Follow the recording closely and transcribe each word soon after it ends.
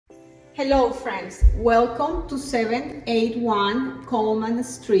Hello friends, welcome to 781 Coleman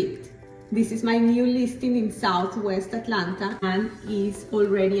Street. This is my new listing in Southwest Atlanta and is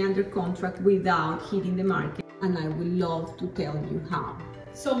already under contract without hitting the market, and I would love to tell you how.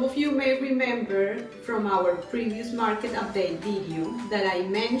 Some of you may remember from our previous market update video that I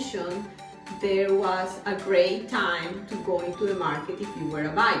mentioned there was a great time to go into the market if you were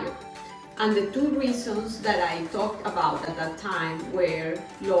a buyer. And the two reasons that I talked about at that time were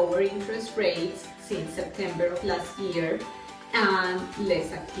lower interest rates since September of last year and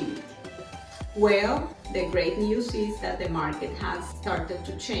less activity. Well, the great news is that the market has started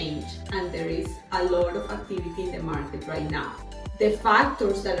to change and there is a lot of activity in the market right now. The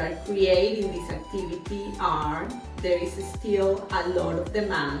factors that are creating this activity are there is still a lot of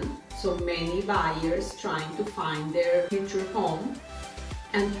demand, so many buyers trying to find their future home.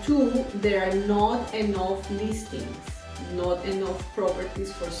 And two, there are not enough listings, not enough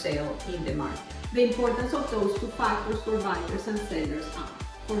properties for sale in the market. The importance of those two factors for buyers and sellers are: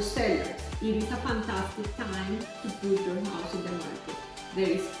 for sellers, it is a fantastic time to put your house in the market. There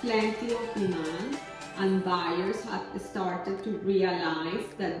is plenty of demand and buyers have started to realize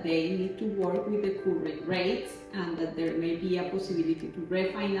that they need to work with the current rates and that there may be a possibility to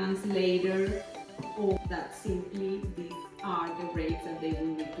refinance later, or that simply these are the rates that they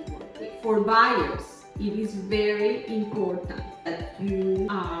will need to work with. For buyers, it is very important that you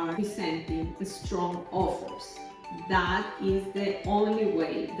are presenting strong offers. That is the only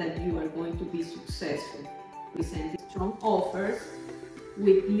way that you are going to be successful. Presenting strong offers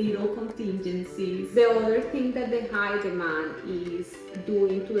with little contingencies. The other thing that the high demand is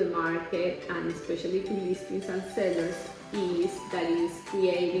doing to the market, and especially to listings and sellers, is that it is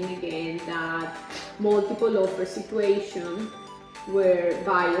creating again that multiple offer situation where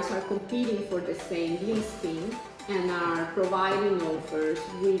buyers are competing for the same listing and are providing offers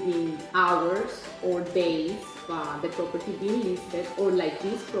within hours or days the property being listed, or like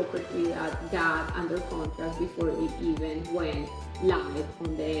this property that got under contract before it even went live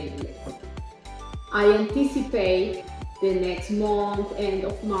on the MLS. I anticipate the next month, end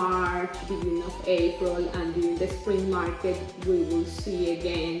of March, beginning of April, and during the spring market, we will see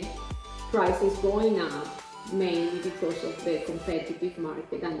again prices going up, mainly because of the competitive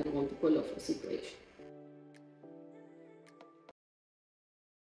market and the multiple offer situation.